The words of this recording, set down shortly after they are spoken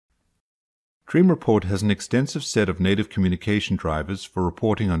Dream Report has an extensive set of native communication drivers for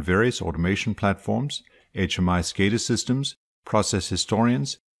reporting on various automation platforms, HMI SCADA systems, process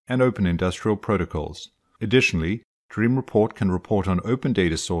historians, and open industrial protocols. Additionally, Dream Report can report on open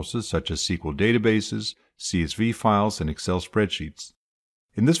data sources such as SQL databases, CSV files, and Excel spreadsheets.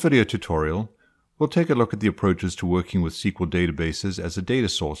 In this video tutorial, we'll take a look at the approaches to working with SQL databases as a data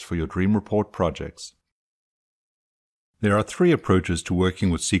source for your Dream Report projects. There are three approaches to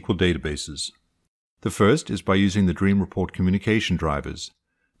working with SQL databases. The first is by using the Dream Report communication drivers.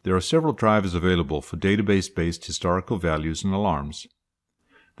 There are several drivers available for database-based historical values and alarms.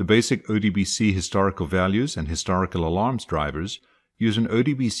 The basic ODBC historical values and historical alarms drivers use an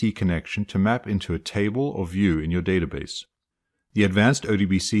ODBC connection to map into a table or view in your database. The advanced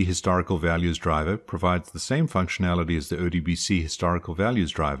ODBC historical values driver provides the same functionality as the ODBC historical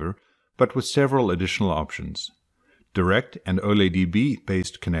values driver, but with several additional options. Direct and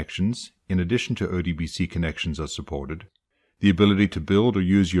OLADB-based connections, in addition to ODBC connections, are supported. The ability to build or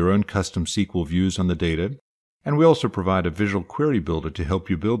use your own custom SQL views on the data, and we also provide a visual query builder to help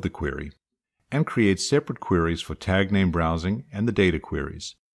you build the query, and create separate queries for tag name browsing and the data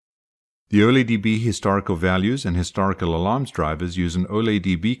queries. The OLADB historical values and historical alarms drivers use an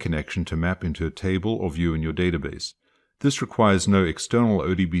OLADB connection to map into a table or view in your database. This requires no external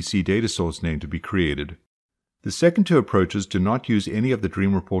ODBC data source name to be created. The second two approaches do not use any of the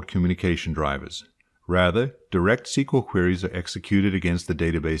Dream Report communication drivers. Rather, direct SQL queries are executed against the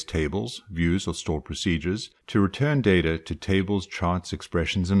database tables, views, or stored procedures to return data to tables, charts,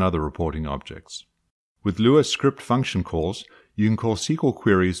 expressions, and other reporting objects. With Lua script function calls, you can call SQL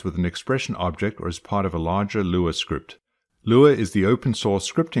queries with an expression object or as part of a larger Lua script. Lua is the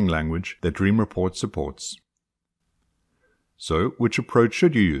open-source scripting language that Dream Report supports. So, which approach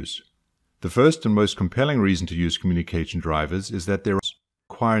should you use? The first and most compelling reason to use communication drivers is that they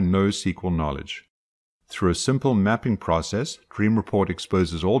require no SQL knowledge. Through a simple mapping process, Dream Report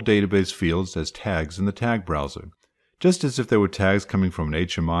exposes all database fields as tags in the tag browser, just as if they were tags coming from an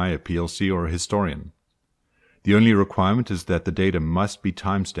HMI, a PLC, or a historian. The only requirement is that the data must be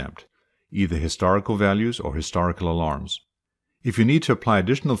timestamped, either historical values or historical alarms. If you need to apply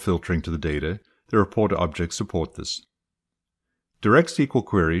additional filtering to the data, the report objects support this. Direct SQL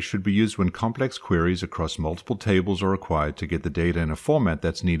queries should be used when complex queries across multiple tables are required to get the data in a format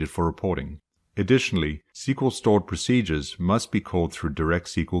that's needed for reporting. Additionally, SQL stored procedures must be called through direct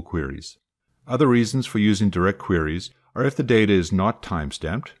SQL queries. Other reasons for using direct queries are if the data is not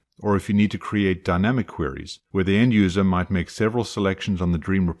timestamped, or if you need to create dynamic queries, where the end user might make several selections on the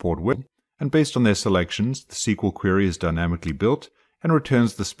Dream Report web, and based on their selections, the SQL query is dynamically built and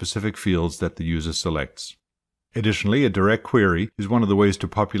returns the specific fields that the user selects. Additionally, a direct query is one of the ways to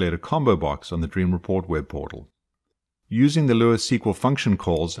populate a combo box on the Dream Report web portal. Using the Lua SQL function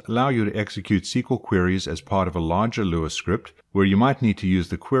calls allow you to execute SQL queries as part of a larger Lua script, where you might need to use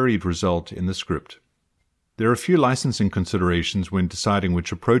the queried result in the script. There are a few licensing considerations when deciding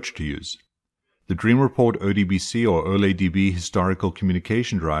which approach to use. The Dream Report ODBC or OLADB historical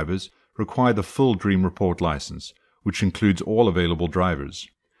communication drivers require the full Dream Report license, which includes all available drivers.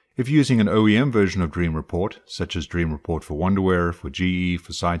 If using an OEM version of Dream Report, such as Dream Report for Wonderware, for GE,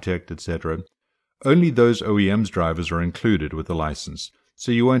 for Cytec, etc., only those OEM's drivers are included with the license,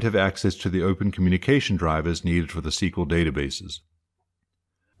 so you won't have access to the open communication drivers needed for the SQL databases.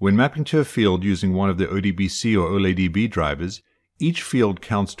 When mapping to a field using one of the ODBC or OLADB drivers, each field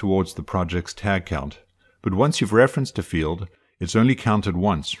counts towards the project's tag count, but once you've referenced a field, it's only counted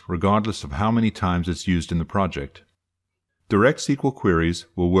once, regardless of how many times it's used in the project. Direct SQL queries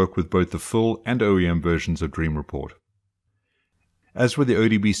will work with both the full and OEM versions of Dream Report. As with the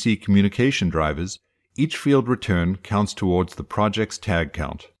ODBC communication drivers, each field return counts towards the project's tag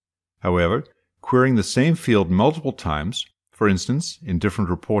count. However, querying the same field multiple times, for instance, in different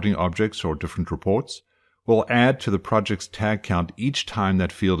reporting objects or different reports, will add to the project's tag count each time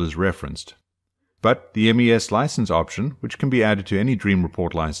that field is referenced. But the MES license option, which can be added to any Dream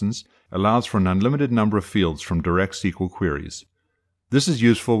Report license, allows for an unlimited number of fields from direct SQL queries. This is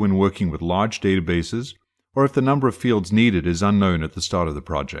useful when working with large databases or if the number of fields needed is unknown at the start of the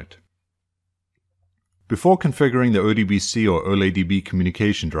project. Before configuring the ODBC or OLADB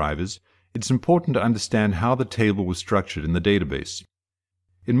communication drivers, it's important to understand how the table was structured in the database.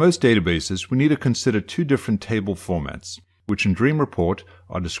 In most databases, we need to consider two different table formats, which in Dream Report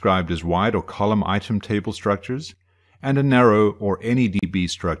are described as wide or column item table structures and a narrow or NEDB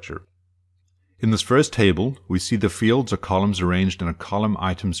structure. In this first table, we see the fields or columns arranged in a column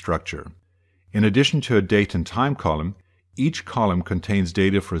item structure. In addition to a date and time column, each column contains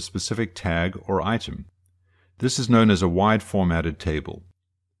data for a specific tag or item. This is known as a wide formatted table.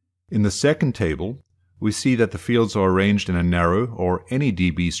 In the second table, we see that the fields are arranged in a narrow or any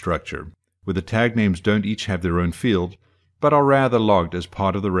DB structure, where the tag names don't each have their own field, but are rather logged as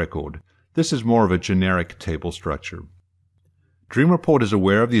part of the record. This is more of a generic table structure. Dream Report is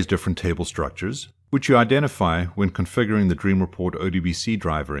aware of these different table structures, which you identify when configuring the Dream Report ODBC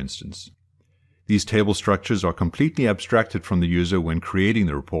driver instance. These table structures are completely abstracted from the user when creating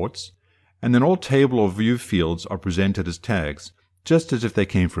the reports, and then all table or view fields are presented as tags, just as if they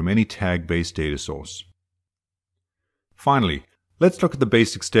came from any tag-based data source. Finally, let's look at the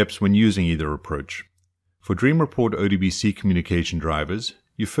basic steps when using either approach. For Dream Report ODBC communication drivers,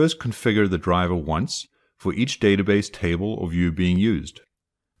 you first configure the driver once for each database, table, or view being used.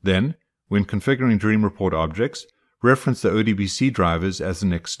 Then, when configuring Dream Report objects, reference the ODBC drivers as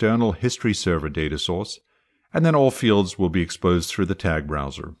an external history server data source, and then all fields will be exposed through the tag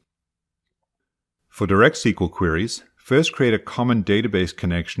browser. For direct SQL queries, first create a common database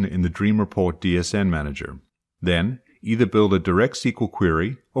connection in the Dream Report DSN Manager. Then, either build a direct SQL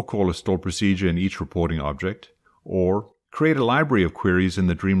query or call a store procedure in each reporting object, or create a library of queries in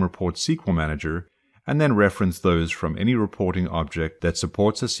the Dream Report SQL Manager and then reference those from any reporting object that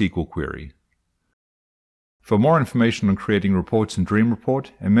supports a SQL query. For more information on creating reports in Dream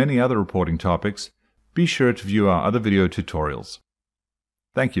Report and many other reporting topics, be sure to view our other video tutorials.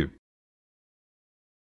 Thank you.